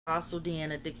Apostle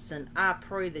DEANNA DIXON. I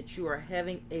pray that you are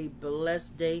having a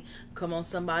blessed day. Come on,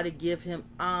 somebody, give him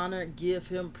honor, give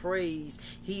him praise.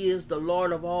 He is the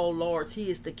Lord of all lords. He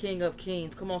is the King of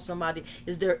kings. Come on, somebody.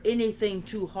 Is there anything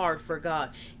too hard for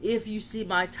God? If you see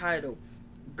my title,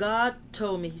 God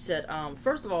told me, he said,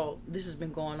 first of all, this has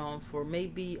been going on for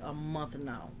maybe a month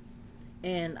now.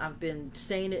 And I've been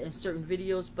saying it in certain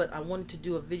videos, but I wanted to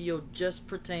do a video just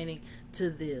pertaining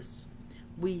to this.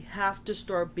 We have to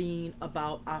start being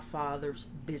about our Father's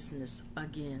business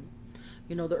again.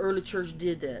 You know, the early church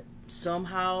did that.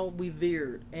 Somehow we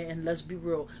veered, and let's be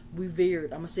real, we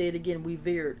veered. I'm going to say it again, we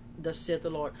veered, thus said the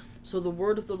Lord. So the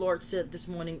word of the Lord said this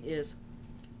morning is,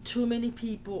 too many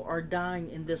people are dying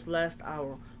in this last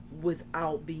hour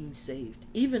without being saved,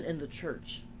 even in the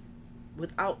church,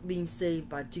 without being saved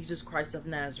by Jesus Christ of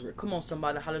Nazareth. Come on,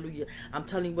 somebody, hallelujah. I'm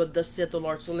telling you what thus said the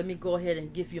Lord. So let me go ahead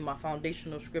and give you my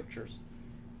foundational scriptures.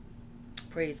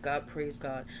 Praise God, praise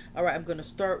God. All right, I'm going to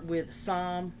start with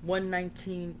Psalm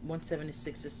 119,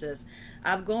 176. It says,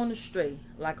 I've gone astray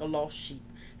like a lost sheep.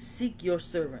 Seek your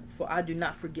servant, for I do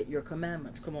not forget your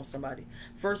commandments. Come on, somebody.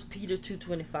 1 Peter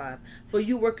 2:25. For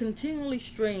you were continually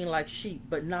straying like sheep,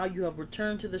 but now you have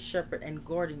returned to the shepherd and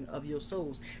guardian of your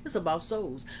souls. It's about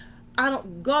souls.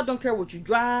 God don't care what you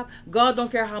drive. God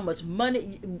don't care how much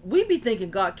money. We be thinking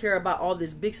God care about all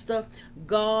this big stuff.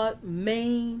 God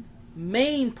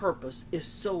main purpose is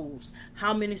souls.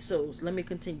 How many souls? Let me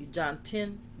continue. John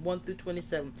 10, 1 through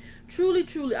 27. Truly,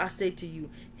 truly, I say to you,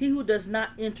 he who does not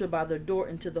enter by the door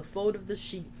into the fold of the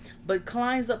sheep, but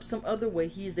climbs up some other way,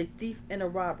 he is a thief and a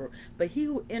robber. But he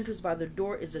who enters by the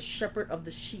door is a shepherd of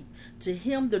the sheep. To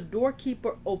him the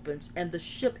doorkeeper opens, and the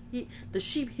sheep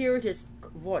hear his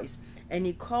voice, and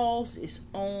he calls his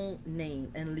own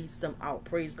name and leads them out.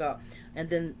 Praise God. And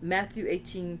then Matthew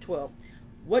 18:12.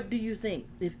 What do you think?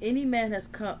 If any man has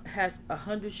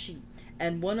 100 sheep,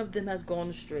 and one of them has gone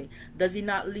astray, does he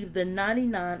not leave the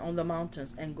 99 on the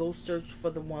mountains and go search for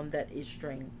the one that is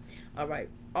straying? All right.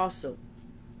 Also,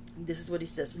 this is what he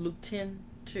says. Luke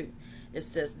 10:2. It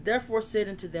says, therefore said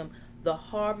unto them, the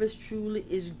harvest truly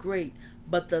is great,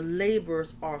 but the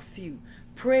laborers are few.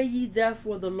 Pray ye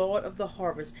therefore the Lord of the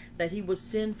harvest, that he will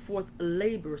send forth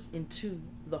laborers into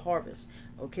the harvest.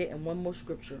 Okay, and one more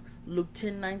scripture, Luke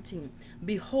 10:19.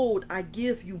 Behold, I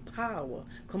give you power,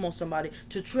 come on somebody,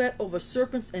 to tread over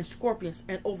serpents and scorpions,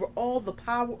 and over all the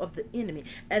power of the enemy,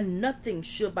 and nothing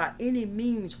shall by any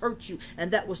means hurt you. And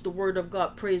that was the word of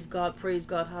God. Praise God,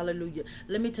 hallelujah.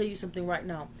 Let me tell you something right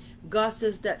now. God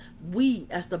says that we,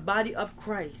 as the body of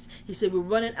Christ, he said we're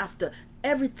running after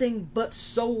everything but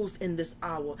souls in this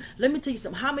hour. Let me tell you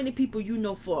something. How many people you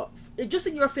know, for just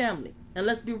in your family, and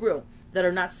let's be real, that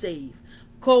are not saved?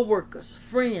 Co-workers,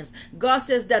 friends. God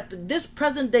says that this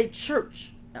present day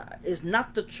church is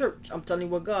not the church. I'm telling you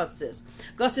what God says.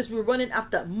 God says we're running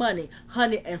after money,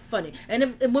 honey, and funny.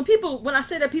 And when I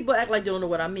say that, people act like they don't know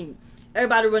what I mean.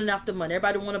 Everybody running after money.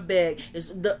 Everybody want to beg.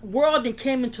 The world that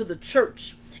came into the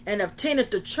church and have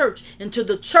tainted the church until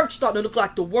the church started to look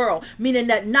like the world, meaning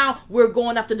that now we're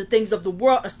going after the things of the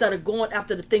world instead of going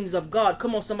after the things of God.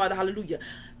 Come on, somebody, hallelujah.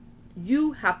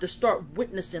 You have to start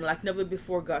witnessing like never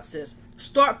before, God says.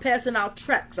 Start passing out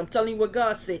tracts. I'm telling you what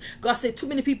God said. God said too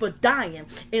many people dying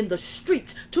in the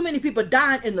streets. Too many people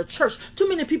dying in the church. Too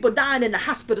many people dying in the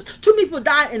hospitals. Too many people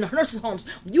dying in the nursing homes.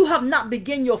 You have not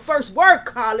begun your first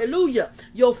work. Hallelujah.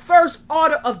 Your first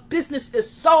order of business is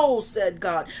souls, said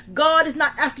God. God is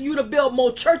not asking you to build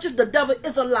more churches. The devil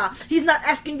is a lie. He's not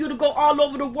asking you to go all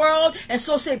over the world and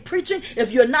so say preaching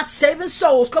if you're not saving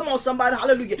souls. Come on, somebody.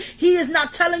 Hallelujah. He is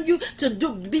not telling you to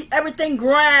be everything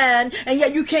grand and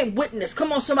yet you can't witness.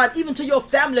 Come on, somebody, even to your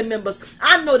family members.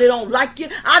 I know they don't like you.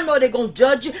 I know they're going to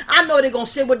judge you. I know they're going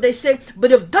to say what they say.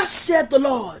 But if thus said the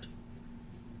Lord,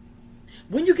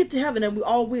 when you get to heaven, and we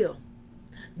all will,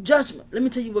 judgment, let me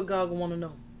tell you what God will want to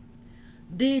know.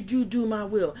 Did you do my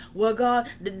will? Well, God,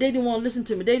 they didn't want to listen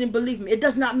to me. They didn't believe me. It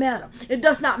does not matter. It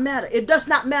does not matter. It does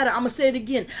not matter. I'm going to say it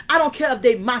again. I don't care if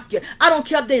they mock you. I don't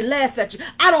care if they laugh at you.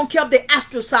 I don't care if they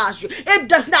ostracize you. It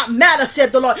does not matter,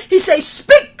 said the Lord. He said,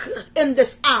 speak in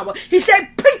this hour. He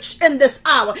said, preach in this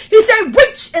hour. He said,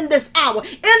 reach in this hour.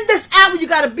 In this hour, you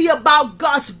got to be about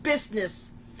God's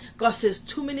business. God says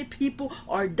too many people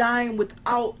are dying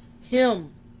without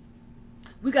him.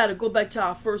 We got to go back to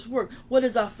our first work. What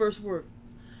is our first work?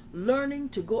 Learning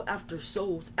to go after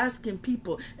souls, asking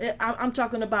people. I'm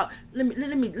talking about, let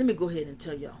me go ahead and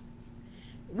tell y'all.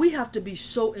 We have to be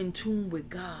so in tune with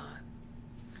God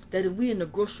that if we in the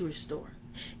grocery store,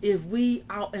 if we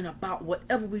out and about,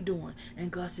 whatever we doing, and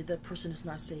God said that person is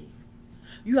not saved,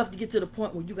 You have to get to the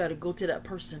point where you got to go to that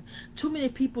person. Too many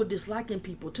people disliking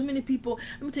people. Too many people.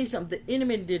 Let me tell you something. The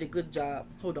enemy did a good job.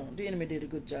 Hold on. The enemy did a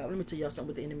good job. Let me tell y'all something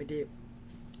what the enemy did.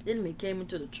 The enemy came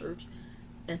into the church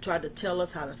and tried to tell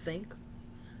us how to think,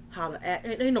 how to act.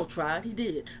 Ain't no tried. He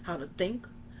did. How to think,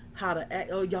 how to act.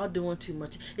 Oh, y'all doing too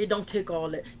much. It don't take all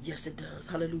that. Yes, it does.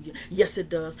 Hallelujah. Yes, it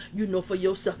does. You know for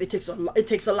yourself, it takes a lot. It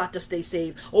takes a lot to stay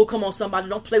saved. Oh, come on, somebody.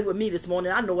 Don't play with me this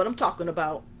morning. I know what I'm talking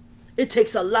about. It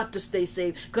takes a lot to stay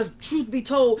saved. Because truth be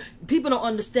told, people don't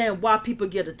understand why people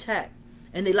get attacked.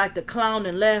 And they like to clown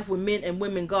and laugh when men and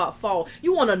women God fall.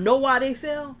 You want to know why they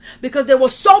fell? Because they were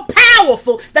so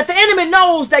powerful that the enemy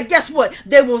knows that, guess what?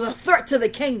 There was a threat to the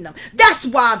kingdom. That's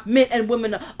why men and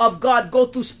women of God go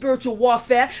through spiritual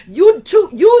warfare. You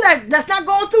that's not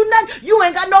going through nothing, you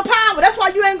ain't got no power. That's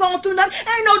why you ain't going through nothing.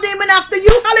 Ain't no demon after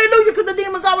you. Hallelujah, because the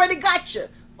demons already got you.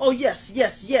 Oh, yes,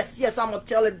 yes, yes, yes. I'm going to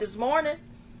tell it this morning.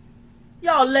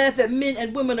 Y'all laugh at men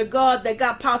and women of God that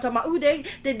got power, talking about, ooh,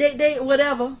 they,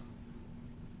 whatever.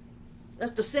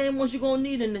 That's the same ones you're going to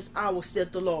need in this hour,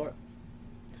 said the Lord.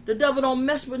 The devil don't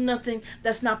mess with nothing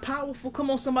that's not powerful. Come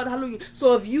on, somebody, hallelujah.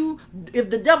 So if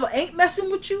the devil ain't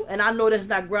messing with you, and I know that's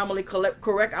not grammatically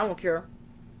correct, I don't care.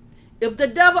 If the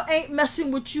devil ain't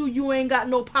messing with you, you ain't got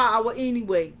no power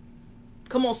anyway.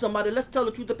 Come on, somebody, let's tell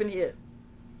the truth up in here.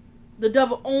 The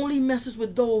devil only messes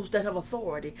with those that have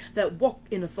authority, that walk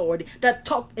in authority, that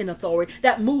talk in authority,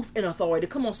 that move in authority.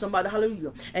 Come on, somebody,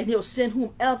 hallelujah. And he'll send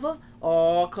whomever.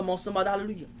 Oh, come on, somebody,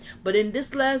 hallelujah. But in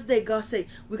this last day, God say,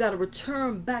 we got to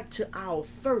return back to our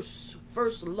first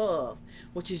love,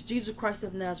 which is Jesus Christ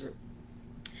of Nazareth.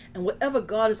 And whatever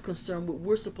God is concerned with,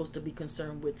 we're supposed to be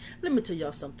concerned with. Let me tell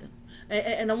y'all something.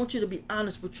 And I want you to be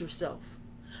honest with yourself.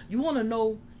 You want to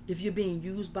know if you're being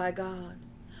used by God?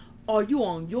 Are you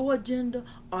on your agenda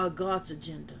or God's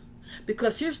agenda?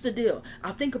 Because here's the deal.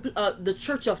 I think the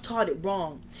church have taught it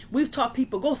wrong. We've taught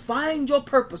people, go find your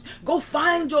purpose. Go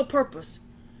find your purpose.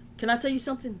 Can I tell you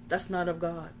something? That's not of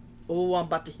God. Oh, I'm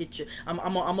about to hit you. I'm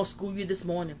going to school you this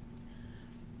morning.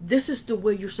 This is the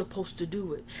way you're supposed to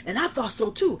do it. And I thought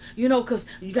so too. You know, because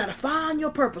you got to find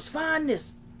your purpose. Find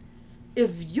this.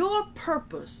 If your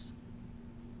purpose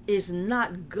is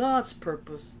not God's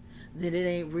purpose, then it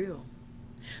ain't real.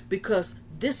 Because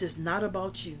this is not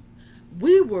about you.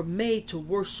 We were made to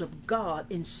worship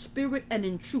God in spirit and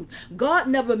in truth. God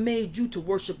never made you to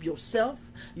worship yourself,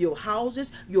 your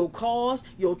houses, your cars,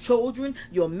 your children,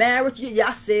 your marriage. Yeah,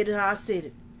 I said it how I said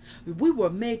it. We were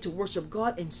made to worship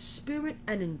God in spirit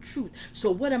and in truth.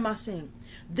 So what am I saying?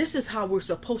 This is how we're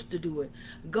supposed to do it.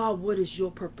 God, what is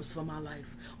your purpose for my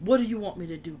life? What do you want me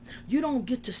to do? You don't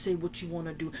get to say what you want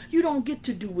to do. You don't get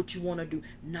to do what you want to do.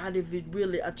 Not if you're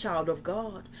really a child of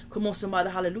God. Come on, somebody,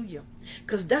 hallelujah.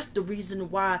 Because that's the reason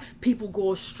why people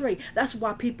go astray. That's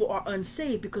why people are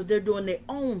unsaved, because they're doing their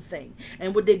own thing.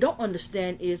 And what they don't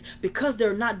understand is because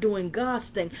they're not doing God's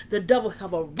thing, the devil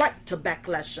have a right to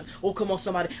backlash them. Oh, come on,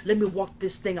 somebody, let me walk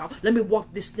this thing out. Let me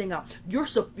walk this thing out.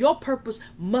 Your purpose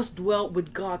must dwell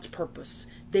with God's purpose.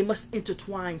 They must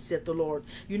intertwine, said the Lord.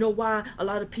 You know why a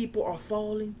lot of people are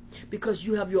falling? Because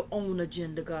you have your own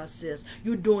agenda, God says.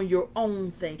 You're doing your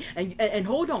own thing. And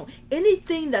hold on.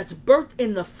 Anything that's birthed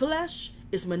in the flesh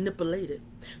is manipulated.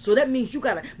 So that means you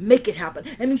got to make it happen.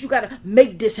 That means you got to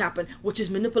make this happen, which is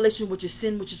manipulation, which is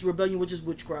sin, which is rebellion, which is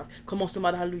witchcraft. Come on,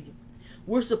 somebody, hallelujah.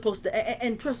 We're supposed to,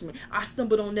 and trust me, I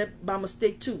stumbled on that by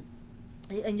mistake too.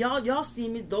 And y'all see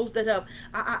me, those that have,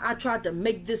 I tried to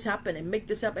make this happen and make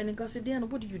this happen. And God said, DEANNA,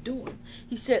 what are you doing?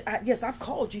 He said, yes, I've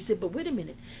called you. He said, but wait a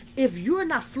minute. If you're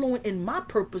not flowing in my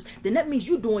purpose, then that means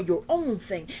you're doing your own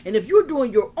thing. And if you're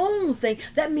doing your own thing,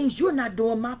 that means you're not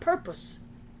doing my purpose.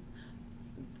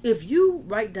 If you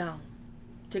write down,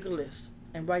 take a list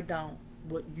and write down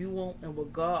what you want and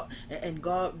what God, and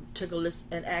God take a list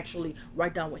and actually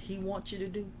write down what he wants you to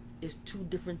do, is two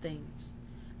different things.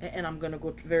 And I'm going to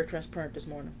go very transparent this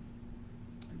morning.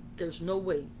 There's no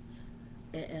way,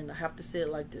 and I have to say it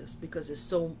like this because it's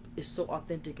so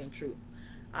authentic and true.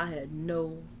 I had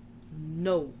no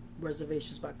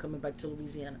reservations about coming back to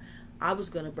Louisiana. I was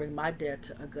going to bring my dad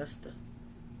to Augusta,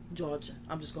 Georgia.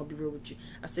 I'm just going to be real with you.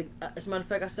 I said, as a matter of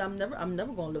fact, I said I'm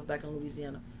never going to live back in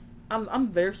Louisiana. I'm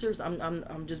very serious.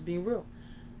 I'm just being real.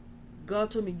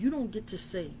 God told me, you don't get to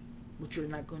say what you're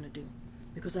not going to do,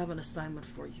 because I have an assignment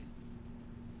for you.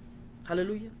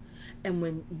 Hallelujah. And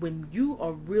when you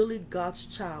are really God's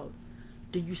child,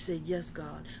 then you say, yes,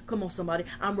 God. Come on, somebody.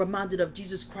 I'm reminded of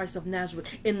Jesus Christ of Nazareth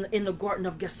in the Garden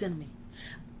of Gethsemane.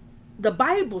 The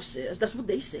Bible says, that's what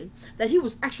they say, that he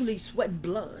was actually sweating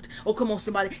blood. Oh, come on,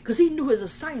 somebody. Because he knew his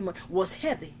assignment was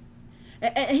heavy.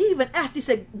 And he even asked, he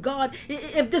said, God,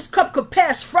 if this cup could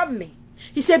pass from me.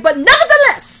 He said, but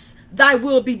nevertheless, thy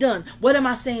will be done. What am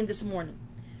I saying this morning?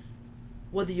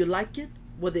 Whether you like it,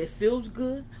 whether it feels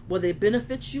good, whether it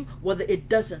benefits you, whether it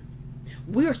doesn't,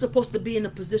 we are supposed to be in a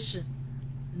position.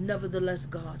 Nevertheless,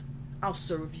 God, I'll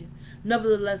serve you.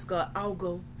 Nevertheless, God, I'll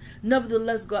go.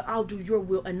 Nevertheless, God, I'll do your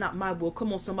will and not my will.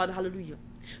 Come on, somebody, hallelujah.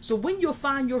 So when you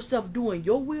find yourself doing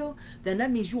your will, then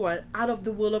that means you are out of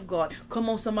the will of God. Come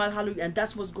on, somebody, hallelujah. And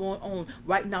that's what's going on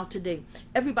right now today.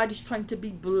 Everybody's trying to be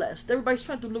blessed. Everybody's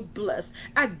trying to look blessed,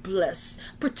 act blessed,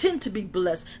 pretend to be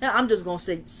blessed. And I'm just going to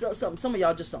say something. Some of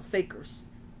y'all just some fakers.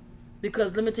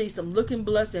 Because let me tell you something, looking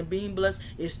blessed and being blessed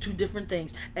is two different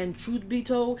things. And truth be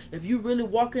told, if you really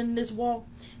walk in this walk,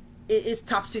 it's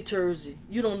topsy-turvy.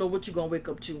 You don't know what you're going to wake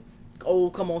up to. Oh,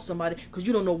 come on, somebody. Because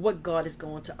you don't know what God is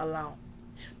going to allow.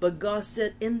 But God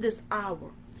said, in this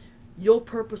hour, your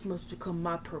purpose must become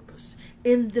my purpose.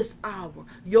 In this hour,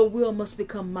 your will must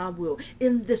become my will.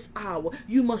 In this hour,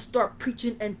 you must start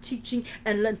preaching and teaching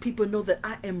and letting people know that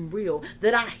I am real,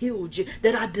 that I healed you,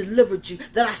 that I delivered you,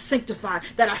 that I sanctified,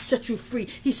 that I set you free.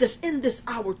 He says, in this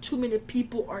hour, too many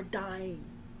people are dying.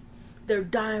 They're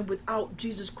dying without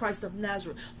Jesus Christ of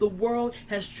Nazareth. The world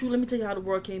has truly, let me tell you how the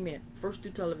world came in. First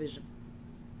through television.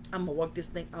 I'm going to walk this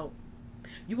thing out.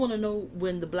 You want to know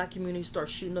when the black community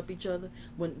starts shooting up each other?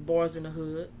 When Boys in the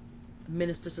Hood,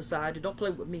 Minister Society, don't play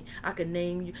with me. I can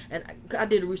name you. And I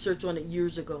did a research on it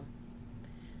years ago.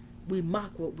 We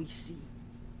mock what we see.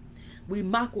 We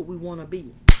mock what we want to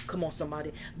be. Come on,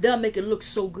 somebody. They'll make it look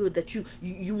so good that you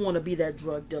want to be that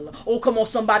drug dealer. Oh, come on,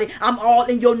 somebody. I'm all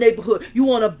in your neighborhood. You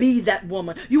want to be that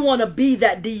woman. You want to be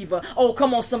that diva. Oh,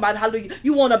 come on, somebody. Hallelujah.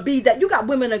 You want to be that. You got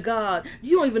women of God.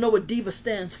 You don't even know what diva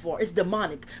stands for. It's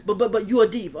demonic. But you're a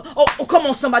diva. Oh, come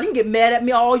on, somebody. You can get mad at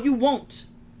me all you want.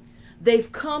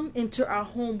 They've come into our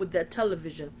home with that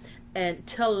television and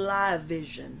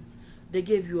television. They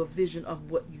give you a vision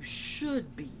of what you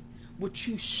should be, what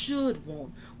you should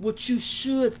want, what you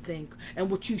should think, and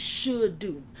what you should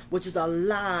do, which is a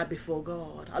lie before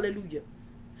God. Hallelujah.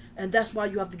 And that's why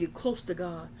you have to get close to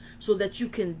God so that you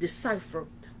can decipher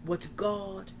what's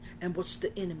God and what's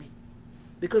the enemy.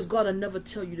 Because God will never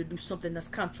tell you to do something that's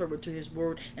contrary to his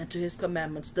word and to his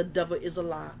commandments. The devil is a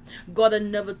lie. God will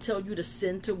never tell you to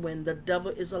sin to win. The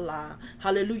devil is a lie.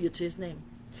 Hallelujah to his name.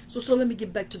 So let me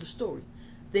get back to the story.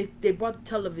 They brought the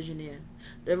television in.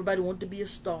 Everybody wanted to be a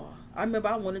star. I remember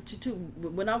I wanted to too.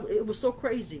 It was so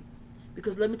crazy.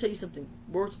 Because let me tell you something.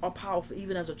 Words are powerful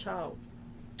even as a child.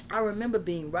 I remember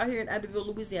being right here in Abbeville,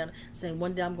 Louisiana, saying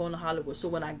one day I'm going to Hollywood. So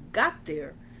when I got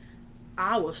there,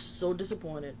 I was so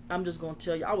disappointed. I'm just going to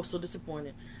tell you, I was so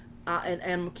disappointed. And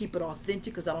I'm going to keep it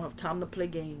authentic because I don't have time to play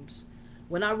games.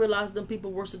 When I realized them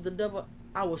people worship the devil,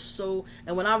 I was so...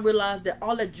 And when I realized that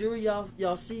all that jewelry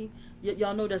y'all see,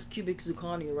 y'all know that's cubic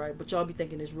zirconia, right? But y'all be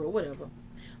thinking it's real. Whatever.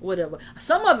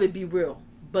 Some of it be real.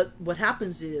 But what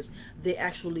happens is they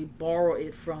actually borrow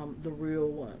it from the real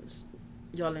ones.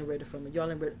 Y'all ain't ready for me. Y'all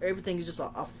ain't ready. Everything is just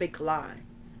a fake lie.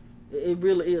 It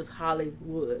really is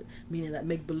Hollywood, meaning that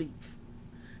make-believe.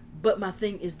 But my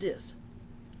thing is this.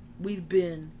 We've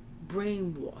been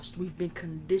brainwashed. We've been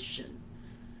conditioned.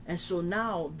 And so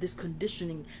now this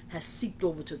conditioning has seeped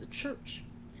over to the church.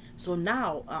 So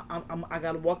now I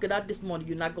got to walk it out this morning.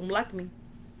 You're not going to like me.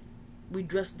 We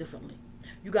dress differently.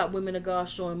 You got women of God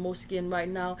showing more skin right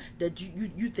now that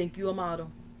you think you're a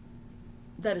model.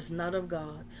 That is not of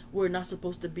God. We're not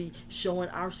supposed to be showing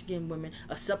our skin, women,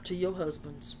 except to your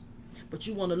husbands. But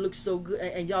you want to look so good,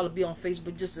 and y'all will be on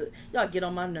Facebook just y'all get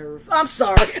on my nerve. I'm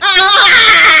sorry.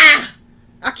 I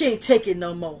can't take it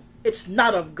no more. It's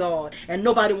not of God, and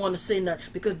nobody want to say nothing,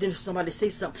 because then if somebody say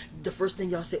something, the first thing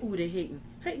y'all say, ooh, they hating.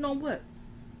 Hating on what?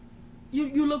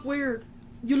 You look weird.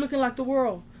 You looking like the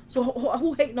world. So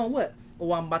who hating on what?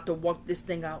 Oh, I'm about to walk this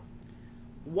thing out.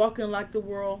 Walking like the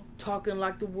world, talking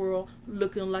like the world,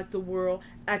 looking like the world,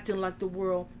 acting like the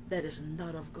world. That is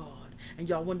not of God. And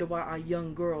y'all wonder why our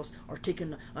young girls are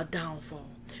taking a downfall.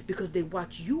 Because they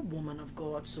watch you, woman of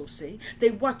God, so say.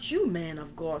 They watch you, man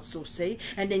of God, so say.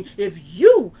 And then if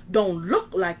you don't look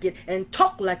like it and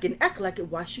talk like it and act like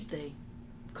it, why should they?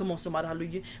 Come on, somebody,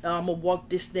 hallelujah. I'm going to walk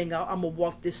this thing out. I'm going to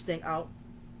walk this thing out.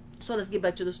 So let's get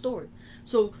back to the story.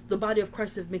 So the body of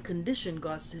Christ have been conditioned,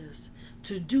 God says,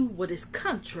 to do what is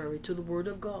contrary to the word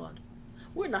of God.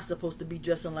 We're not supposed to be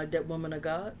dressing like that woman of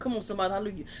God. Come on, somebody,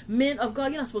 hallelujah. Men of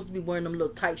God, you're not supposed to be wearing them little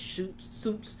tight suits.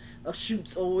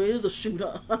 Oh, it is a shoot.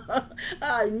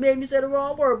 You made me say the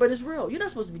wrong word, but it's real. You're not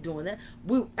supposed to be doing that.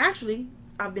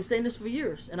 I've been saying this for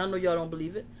years, and I know y'all don't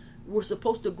believe it. We're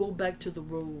supposed to go back to the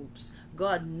robes.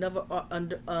 God never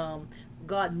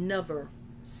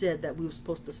said that we were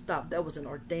supposed to stop. That was an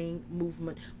ordained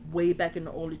movement way back in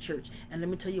the early church. And let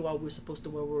me tell you why we're supposed to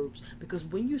wear robes. Because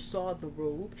when you saw the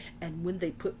robe, and when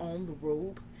they put on the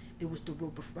robe, it was the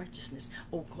robe of righteousness.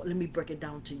 Oh, let me break it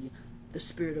down to you. The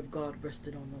Spirit of God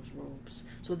rested on those robes.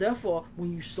 So therefore,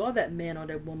 when you saw that man or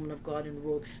that woman of God in the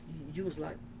robe, you was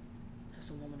like, that's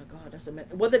a woman of God. That's a man.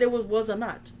 Whether there was or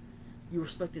not, you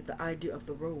respected the idea of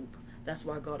the robe. That's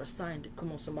why God assigned it.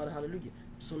 Come on, somebody, hallelujah.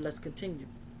 So let's continue.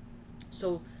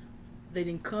 So they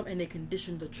didn't come and they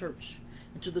conditioned the church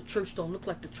until the church don't look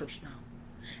like the church now.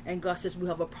 And God says we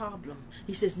have a problem.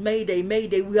 He says, Mayday,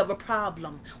 Mayday, we have a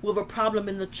problem. We have a problem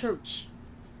in the church.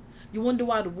 You wonder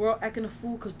why the world acting a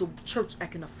fool? Because the church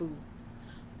acting a fool.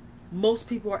 Most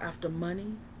people are after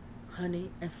money,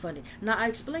 honey, and funny. Now I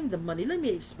explained the money. Let me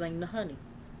explain the honey.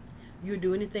 You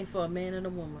do anything for a man and a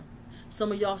woman.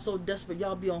 Some of y'all so desperate,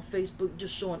 y'all be on Facebook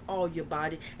just showing all your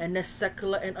body, and that's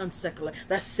secular and unsecular.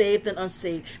 That's saved and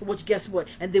unsaved. Which, guess what?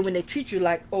 And then when they treat you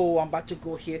like, oh, I'm about to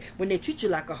go here, when they treat you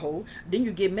like a hoe, then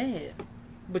you get mad.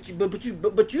 But you don't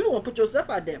want to put yourself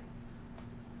out there.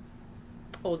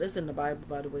 Oh, that's in the Bible,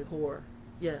 by the way, whore.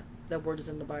 Yeah, that word is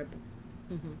in the Bible.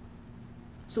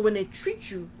 So when they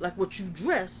treat you like what you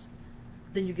dress,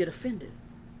 then you get offended.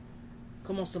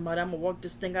 Come on, somebody, I'm going to walk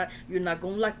this thing out. You're not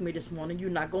going to like me this morning.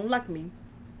 You're not going to like me.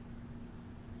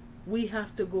 We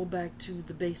have to go back to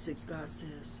the basics, God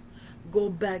says. Go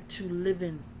back to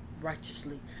living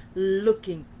righteously,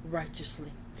 looking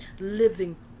righteously,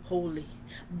 living holy,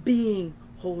 being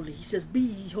holy. He says, be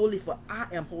ye holy, for I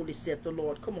am holy, saith the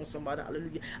Lord. Come on, somebody,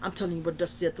 hallelujah. I'm telling you what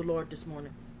thus saith the Lord this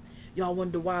morning. Y'all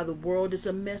wonder why the world is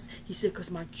a mess? He said,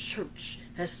 because my church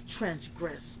has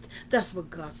transgressed. That's what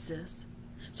God says.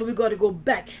 So we got to go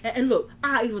back. And look,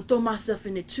 I even throw myself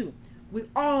in it too. We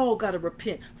all got to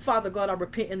repent. Father God, I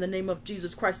repent in the name of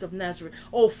Jesus Christ of Nazareth.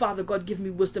 Oh, Father God, give me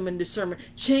wisdom and discernment.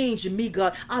 Change me,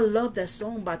 God. I love that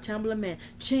song by Tamala Man.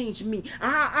 Change me.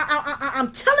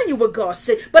 I'm telling you what God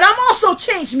said, but I'm also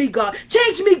change me, God.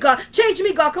 Change me, God. Change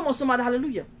me, God. Come on, somebody.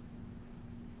 Hallelujah.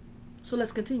 So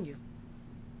let's continue.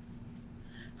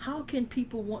 How can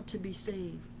people want to be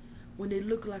saved when they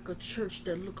look like a church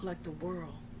that look like the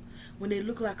world? When they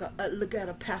look like look at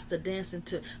a pastor dancing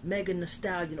to Megan Thee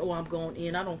Stallion, oh, I'm going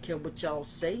in, I don't care what y'all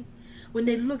say. When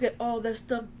they look at all that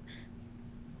stuff,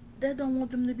 that don't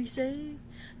want them to be saved.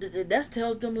 That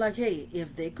tells them like, hey,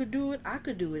 if they could do it, I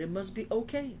could do it. It must be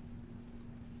okay.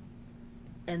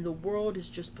 And the world is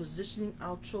just positioning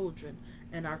our children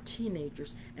and our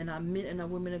teenagers and our men and our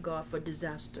women of God for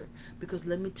disaster. Because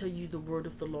let me tell you the word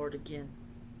of the Lord again.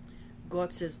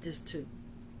 God says this too.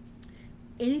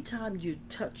 Anytime you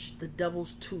touch the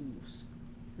devil's tools,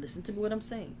 listen to me what I'm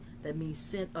saying. That means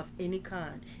sin of any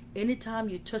kind. Anytime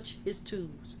you touch his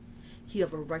tools, he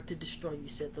have a right to destroy you,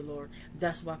 said the Lord.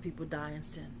 That's why people die in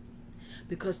sin.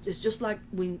 Because it's just like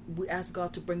when we ask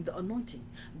God to bring the anointing.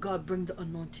 God, bring the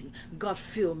anointing. God,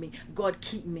 fill me. God,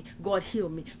 keep me. God, heal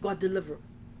me. God, deliver.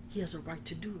 He has a right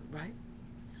to do it, right?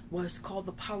 Well, it's called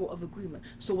the power of agreement.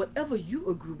 So whatever you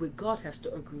agree with, God has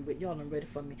to agree with. Y'all ain't ready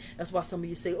for me. That's why some of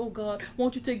you say, oh God,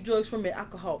 won't you take drugs from me,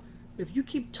 alcohol? If you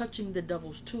keep touching the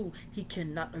devil's tool, he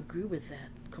cannot agree with that.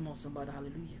 Come on, somebody,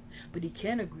 hallelujah. But he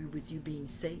can agree with you being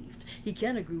saved. He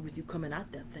can agree with you coming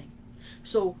out that thing.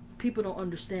 So people don't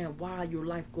understand why your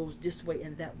life goes this way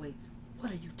and that way.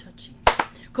 What are you touching?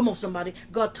 Come on, somebody.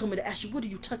 God told me to ask you, what are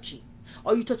you touching?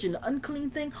 Are you touching the unclean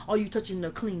thing? Or are you touching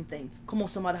the clean thing? Come on,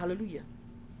 somebody, hallelujah.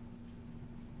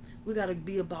 We got to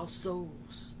be about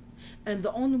souls. And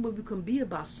the only way we can be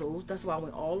about souls, that's why I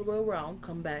went all the way around,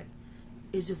 come back,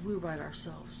 is if we right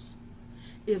ourselves.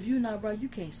 If you're not right, you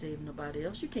can't save nobody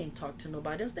else. You can't talk to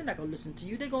nobody else. They're not going to listen to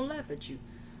you. They're going to laugh at you.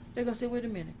 They're going to say, wait a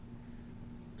minute.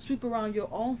 Sweep around your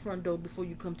own front door before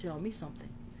you come tell me something.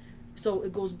 So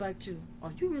it goes back to,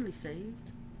 are you really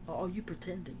saved? Or are you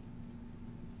pretending?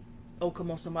 Oh, come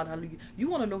on, somebody, hallelujah. You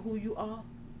want to know who you are?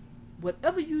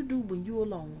 Whatever you do when you're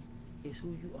alone is who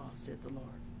you are, said the Lord.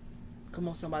 Come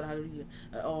on, somebody, hallelujah.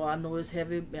 Oh, I know it's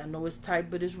heavy. I know it's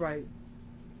tight, but it's right.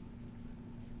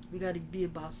 We got to be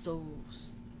about souls.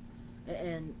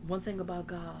 And one thing about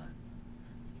God,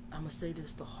 I'm going to say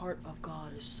this, the heart of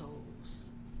God is souls.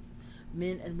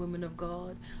 Men and women of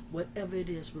God, whatever it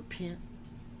is, repent,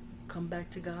 come back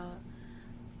to God.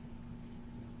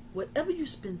 Whatever you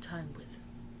spend time with,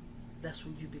 that's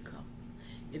who you become.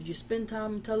 If you spend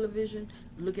time on television,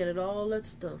 looking at all that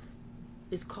stuff,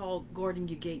 it's called guarding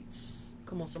your gates.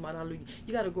 Come on, somebody, hallelujah.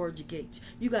 You got to guard your gates.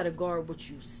 You got to guard what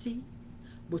you see,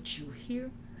 what you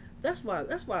hear. That's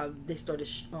why they started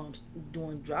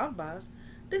doing drive-bys.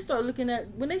 They started looking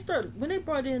at, when they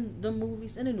brought in the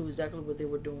movies, and they knew exactly what they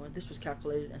were doing. This was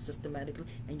calculated and systematically,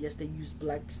 and yes, they used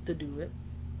blacks to do it.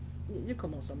 You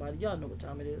come on, somebody. Y'all know what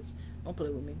time it is. Don't play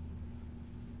with me.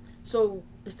 So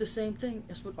it's the same thing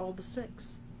as with all the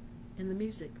sex in the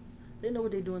music. They know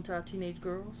what they're doing to our teenage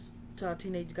girls, to our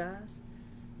teenage guys.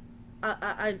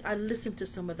 I listen to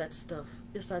some of that stuff.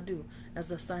 Yes, I do. As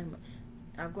an assignment,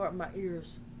 I guard my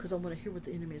ears because I want to hear what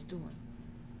the enemy is doing.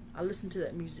 I listen to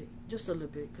that music just a little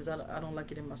bit because I don't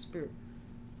like it in my spirit.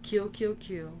 Kill, kill,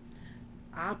 kill.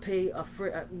 I'll pay a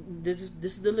friend. This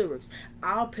is the lyrics.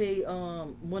 I'll pay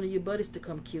one of your buddies to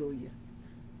come kill you,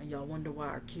 and y'all wonder why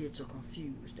our kids are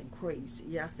confused and crazy.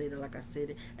 Yeah, I said it like I said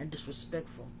it, and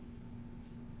disrespectful.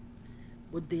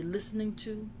 What they listening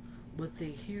to, what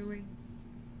they hearing,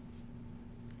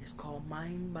 is called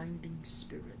mind-binding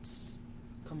spirits.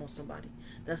 Come on, somebody.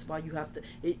 That's why you have to.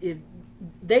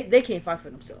 They can't fight for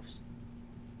themselves.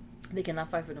 They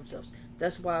cannot fight for themselves.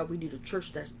 That's why we need a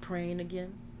church that's praying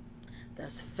again,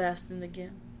 that's fasting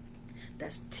again,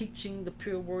 that's teaching the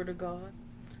pure word of God,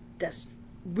 that's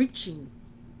reaching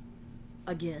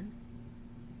again.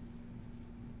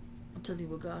 I'm telling you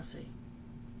what God say.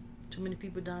 Too many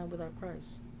people dying without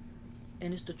Christ,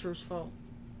 and it's the church's fault.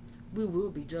 We will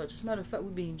be judged. As a matter of fact,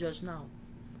 we're being judged now.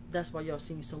 That's why y'all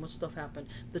seeing so much stuff happen.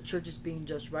 The church is being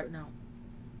judged right now.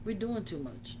 We're doing too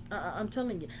much. I'm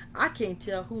telling you, I can't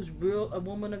tell who's real a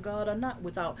woman of God or not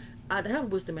without. I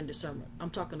have wisdom and discernment.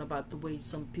 I'm talking about the way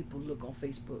some people look on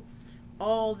Facebook.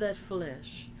 All that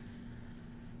flesh.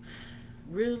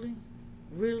 Really?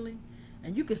 Really?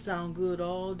 And you can sound good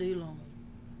all day long.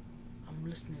 I'm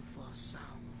listening for a sound.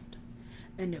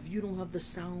 And if you don't have the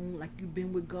sound like you've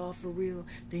been with God for real,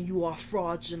 then you are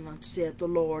fraudulent, said the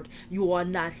Lord. You are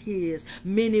not his.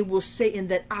 Many will say in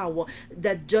that hour,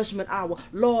 that judgment hour,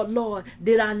 Lord, Lord,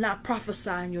 did I not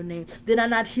prophesy in your name? Did I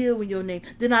not heal in your name?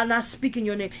 Did I not speak in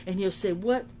your name? And he'll say,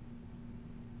 what?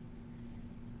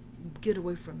 Get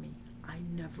away from me. I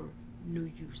never knew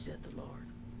you, said the Lord.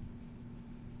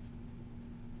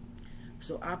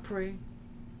 So I pray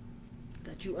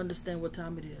that you understand what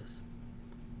time it is.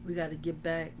 We got to get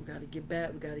back. We got to get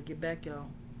back. We got to get back,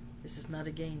 y'all. This is not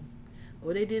a game.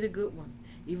 Oh, they did a good one.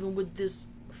 Even with this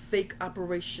fake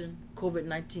operation,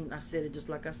 COVID-19, I said it just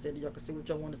like I said it. Y'all can say what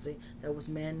y'all want to say. That was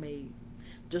man-made.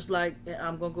 Just like,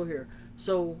 I'm going to go here.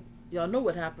 So, y'all know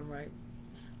what happened, right?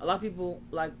 A lot of people,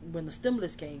 like, when the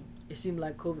stimulus came, it seemed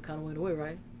like COVID kind of went away,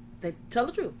 right? They tell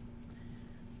the truth.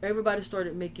 Everybody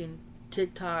started making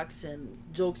TikToks and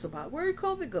jokes about, where did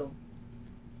COVID go?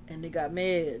 And they got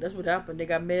mad. That's what happened. They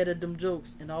got mad at them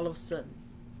jokes. And all of a sudden,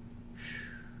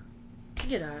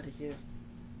 get out of here.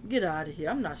 Get out of here.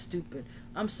 I'm not stupid.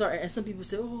 I'm sorry. And some people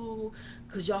say, oh,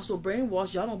 because y'all so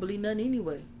brainwashed, y'all don't believe nothing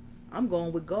anyway. I'm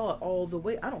going with God all the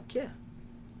way. I don't care.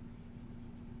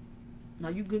 Now,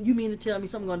 you mean to tell me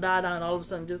something going to die down and all of a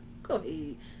sudden just go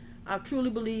ahead. I truly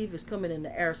believe it's coming in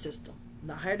the air system.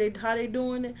 Now, how they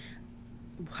doing it?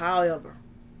 However,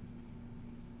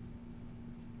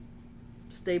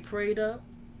 stay prayed up.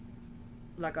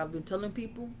 Like I've been telling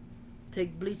people,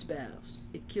 take bleach baths.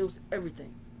 It kills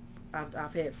everything.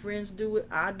 I've had friends do it.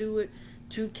 I do it.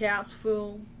 2 caps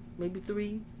full, maybe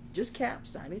 3. Just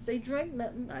caps. I didn't say drink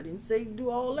nothing. I didn't say do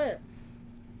all that.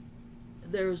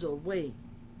 There's a way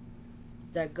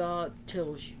that God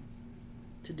tells you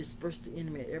to disperse the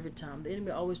enemy every time. The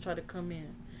enemy always try to come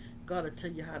in. God will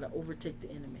tell you how to overtake the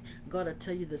enemy. God will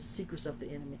tell you the secrets of the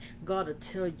enemy. God will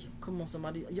tell you. Come on,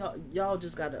 somebody. Y'all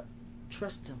just got to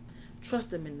trust him.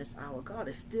 Trust him in this hour. God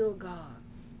is still God.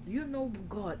 Do you know who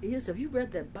God is? Have you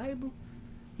read that Bible?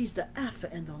 He's the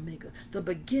Alpha and the Omega. The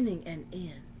beginning and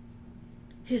end.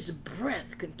 His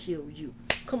breath can kill you.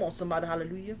 Come on, somebody.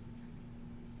 Hallelujah.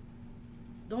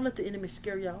 Don't let the enemy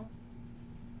scare y'all.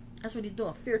 That's what he's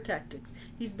doing. Fear tactics.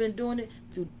 He's been doing it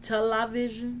through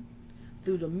television,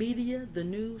 through the media, the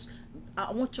news.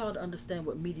 I want y'all to understand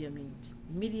what media means.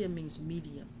 Media means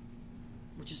medium,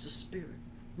 which is the spirit.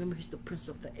 Remember, he's the prince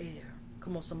of the air.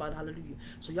 Come on, somebody, hallelujah.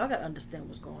 So y'all got to understand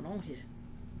what's going on here.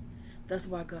 That's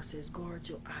why God says, guard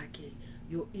your eye gate,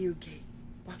 your ear gate.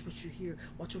 Watch what you hear.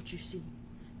 Watch what you see.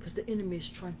 Because the enemy is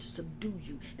trying to subdue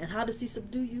you. And how does he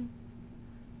subdue you?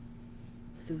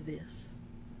 Through this.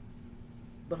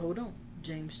 But hold on.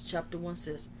 James chapter 1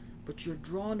 says, but you're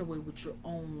drawn away with your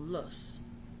own lusts.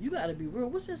 You got to be real.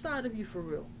 What's inside of you for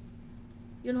real?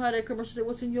 You know how that commercial said,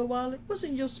 what's in your wallet? What's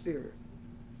in your spirit?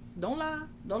 Don't lie.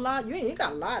 Don't lie. You ain't got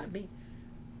to lie to me.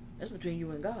 That's between you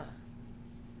and God.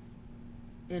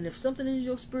 And if something in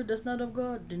your spirit that's not of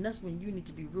God, then that's when you need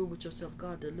to be real with yourself.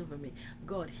 God, deliver me.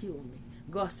 God, heal me.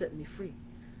 God, set me free.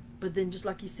 But then just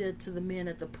like he said to the man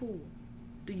at the pool,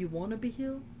 do you want to be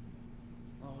healed?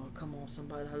 Oh, come on,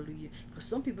 somebody. Hallelujah. Because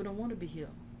some people don't want to be healed.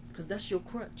 Because that's your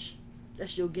crutch.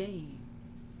 That's your game.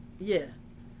 Yeah.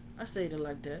 I say it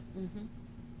like that.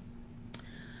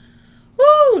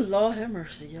 Woo, Lord have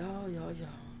mercy, y'all.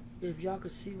 If y'all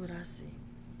could see what I see,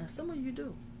 and some of you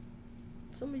do,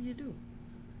 some of you do.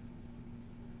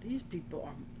 These people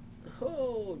are,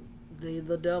 oh, they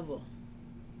the devil.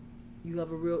 You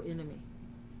have a real enemy.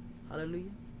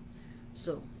 Hallelujah.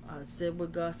 So I said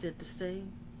what God said to say.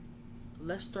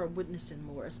 Let's start witnessing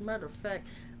more. As a matter of fact,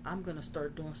 I'm going to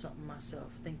start doing something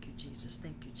myself. Thank you, Jesus.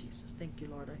 Thank you, Jesus. Thank you,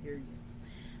 Lord. I hear you.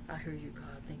 I hear you,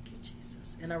 God. Thank you,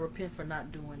 Jesus. And I repent for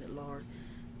not doing it, Lord,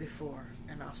 before.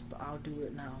 And I'll do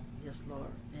it now. Yes,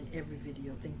 Lord. In every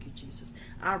video. Thank you, Jesus.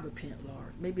 I repent,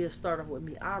 Lord. Maybe it'll start off with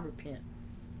me. I repent.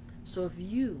 So if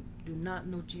you do not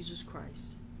know Jesus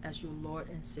Christ as your Lord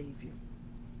and Savior,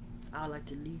 I'd like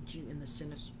to lead you in the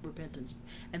sinner's repentance.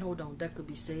 And hold on, that could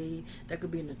be saved. That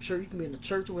could be in the church. You can be in the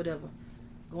church or whatever.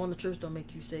 Going to church don't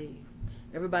make you saved.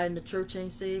 Everybody in the church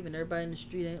ain't saved, and everybody in the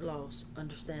street ain't lost.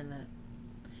 Understand that.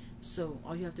 So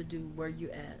all you have to do, where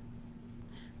you at,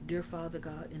 dear Father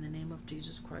God, in the name of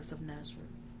Jesus Christ of Nazareth,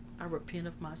 I repent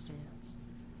of my sins.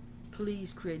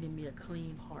 Please create in me a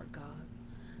clean heart, God.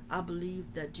 I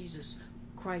believe that Jesus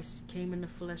Christ came in the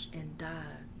flesh and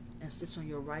died and sits on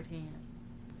your right hand.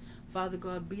 Father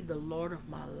God, be the Lord of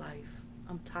my life.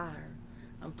 I'm tired.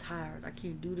 I'm tired. I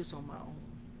can't do this on my own.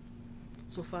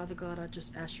 So Father God, I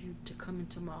just ask you to come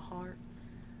into my heart.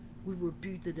 We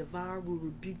rebuke the devourer. We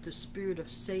rebuke the spirit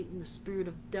of Satan, the spirit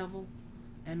of devil,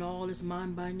 and all his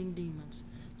mind-binding demons,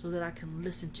 so that I can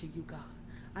listen to you, God.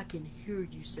 I can hear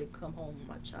you say, come home,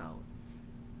 my child.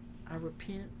 I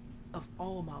repent of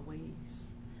all my ways.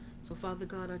 So Father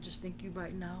God, I just thank you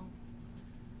right now.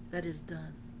 That is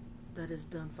done. That is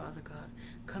done, Father God.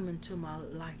 Come into my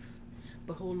life.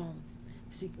 But hold on.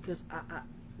 See, because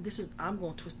I'm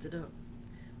going to twist it up.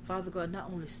 Father God,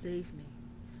 not only save me,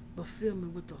 but fill me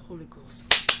with the Holy Ghost.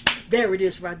 There it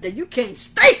is right there. You can't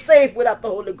stay saved without the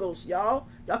Holy Ghost, y'all.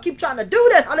 Y'all keep trying to do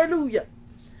that. Hallelujah.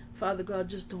 Father God,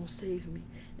 just don't save me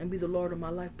and be the Lord of my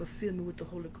life, but fill me with the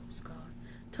Holy Ghost, God.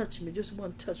 Touch me. Just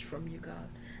one touch from you, God.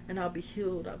 And I'll be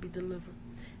healed. I'll be delivered.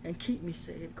 And keep me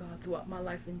saved, God, throughout my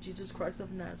life in Jesus Christ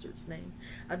of Nazareth's name.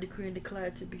 I decree and declare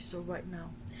it to be so right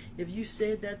now. If you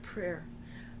said that prayer,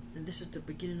 then this is the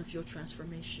beginning of your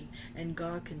transformation. And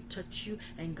God can touch you,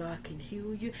 and God can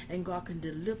heal you, and God can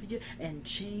deliver you and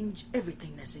change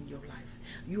everything that's in your life.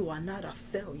 You are not a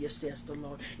failure, says the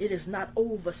Lord. It is not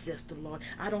over, says the Lord.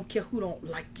 I don't care who don't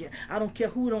like you. I don't care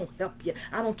who don't help you.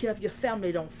 I don't care if your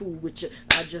family don't fool with you.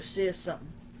 I just said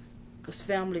something. Because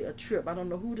family a trip. I don't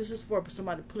know who this is for, but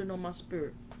somebody put it on my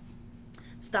spirit.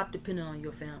 Stop depending on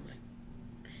your family.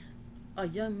 A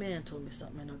young man told me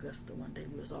something in Augusta one day.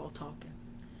 We was all talking.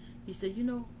 He said, you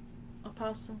know,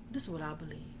 Apostle, this is what I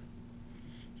believe.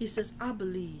 He says, I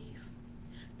believe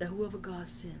that whoever God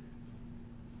sent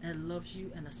and loves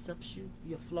you and accepts you,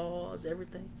 your flaws,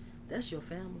 everything, that's your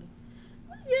family.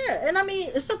 Yeah, and I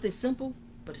mean, it's something simple,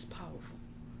 but it's powerful.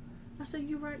 I said,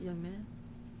 you're right, young man.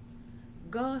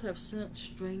 God have sent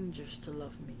strangers to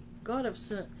love me. God have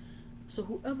sent, so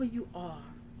whoever you are,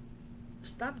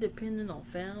 stop depending on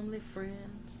family,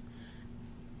 friends.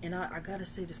 And I got to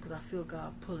say this because I feel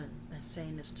God pulling and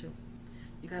saying this too.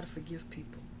 You got to forgive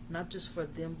people. Not just for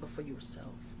them, but for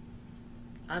yourself.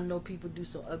 I know people do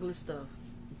some ugly stuff,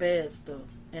 bad stuff,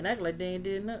 and act like they ain't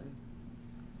did nothing.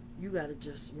 You got to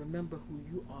just remember who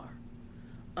you are.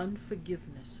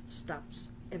 Unforgiveness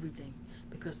stops everything.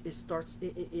 Because it starts,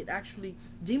 it actually,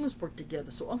 demons work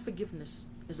together. So unforgiveness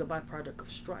is a byproduct of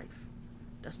strife.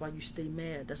 That's why you stay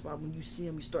mad. That's why when you see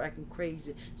them, you start acting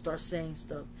crazy, start saying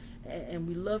stuff. And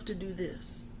we love to do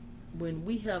this. When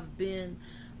we have been,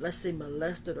 let's say,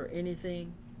 molested or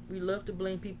anything, we love to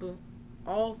blame people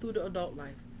all through the adult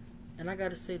life. And I got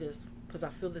to say this, because I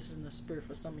feel this is in the spirit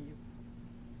for some of you.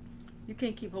 You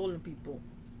can't keep holding people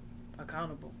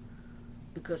accountable.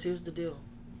 Because here's the deal.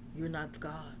 You're not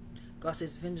God. God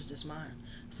says, vengeance is mine.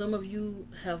 Some of you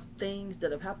have things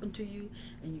that have happened to you,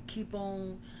 and you keep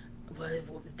on,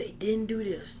 well, if they didn't do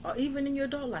this, or even in your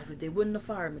adult life, if they wouldn't have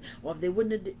fired me, or if they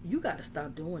wouldn't have, you got to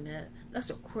stop doing that.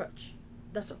 That's a crutch.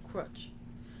 That's a crutch.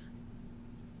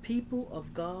 People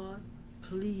of God,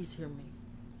 please hear me.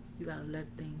 You got to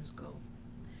let things go.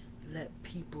 Let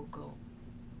people go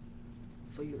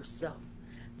for yourself.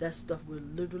 That stuff will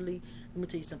literally, let me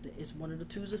tell you something, it's one of the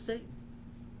tools of Satan.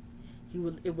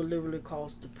 It will literally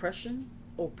cause depression,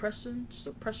 oppression,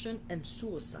 suppression, and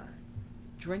suicide.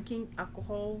 Drinking,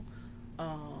 alcohol,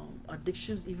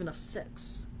 addictions, even of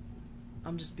sex.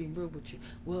 I'm just being real with you.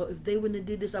 Well, if they wouldn't have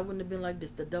did this, I wouldn't have been like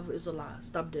this. The devil is a lie.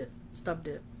 Stop that. Stop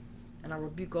that. And I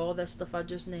rebuke all that stuff I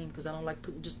just named, because I don't like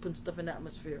putting stuff in the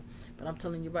atmosphere. But I'm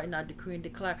telling you right now, I decree and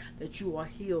declare that you are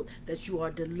healed, that you are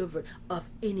delivered of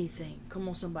anything. Come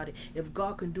on, somebody. If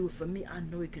God can do it for me, I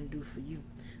know he can do it for you.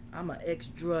 I'm an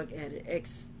ex-drug addict,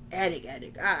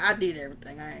 ex-addict. I did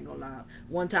everything. I ain't gonna lie.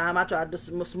 One time I tried to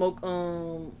smoke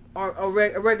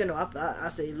oregano. I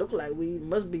said, it look like weed,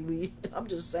 must be weed. I'm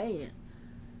just saying.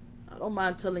 I don't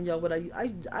mind telling y'all what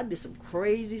I did some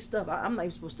crazy stuff. I'm not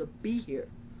even supposed to be here.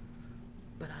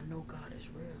 But I know God is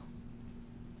real.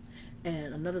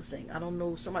 And another thing, I don't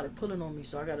know, somebody pulling on me,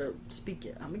 so I gotta speak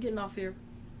it. I'm getting off here.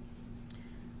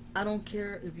 I don't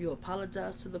care if you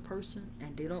apologize to the person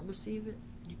and they don't receive it.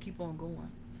 You keep on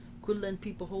going. Quit letting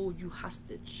people hold you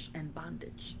hostage and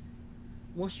bondage.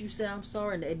 Once you say I'm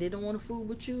sorry and they don't want to fool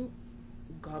with you,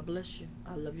 God bless you.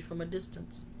 I love you from a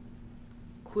distance.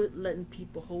 Quit letting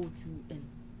people hold you in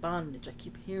bondage. I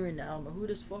keep hearing that. I don't know who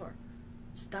this for.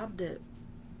 Stop that.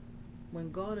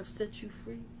 When God have set you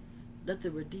free, let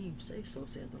the redeemed say so,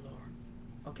 said the Lord.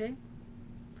 Okay?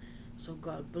 So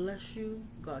God bless you.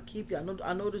 God keep you.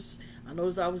 I noticed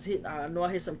I was hitting. I know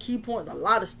I hit some key points, a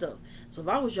lot of stuff. So if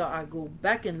I was y'all, I'd go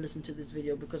back and listen to this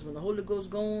video, because when the Holy Ghost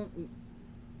going,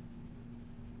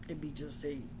 it be just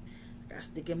say, I gotta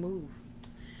stick and move.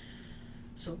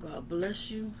 So God bless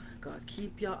you. God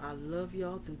keep y'all. I love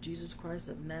y'all through Jesus Christ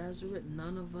of Nazareth.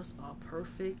 None of us are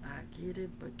perfect. I get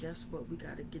it. But guess what? We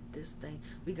got to get this thing.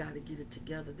 We got to get it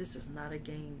together. This is not a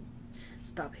game.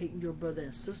 Stop hating your brother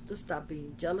and sister. Stop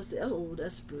being jealous. Oh,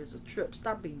 that spirit's a trip.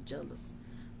 Stop being jealous.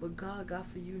 What God got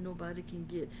for you, nobody can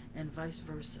get. And vice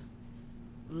versa.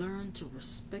 Learn to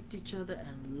respect each other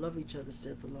and love each other,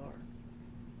 said the Lord.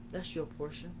 That's your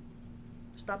portion.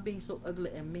 Stop being so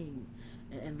ugly and mean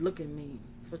and looking mean.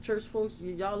 For church folks,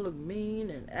 y'all look mean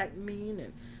and act mean,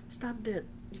 and stop that.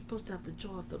 You're supposed to have the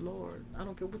joy of the Lord. I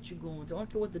don't care what you're going through. I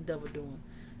don't care what the devil doing.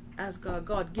 Ask God,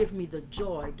 God, give me the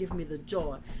joy. Give me the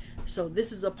joy. So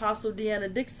this is Apostle DEANNA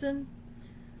DIXON.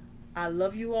 I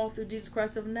love you all through Jesus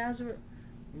Christ of Nazareth.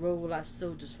 Roll our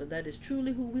soldiers, for that is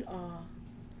truly who we are.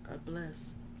 God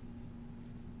bless.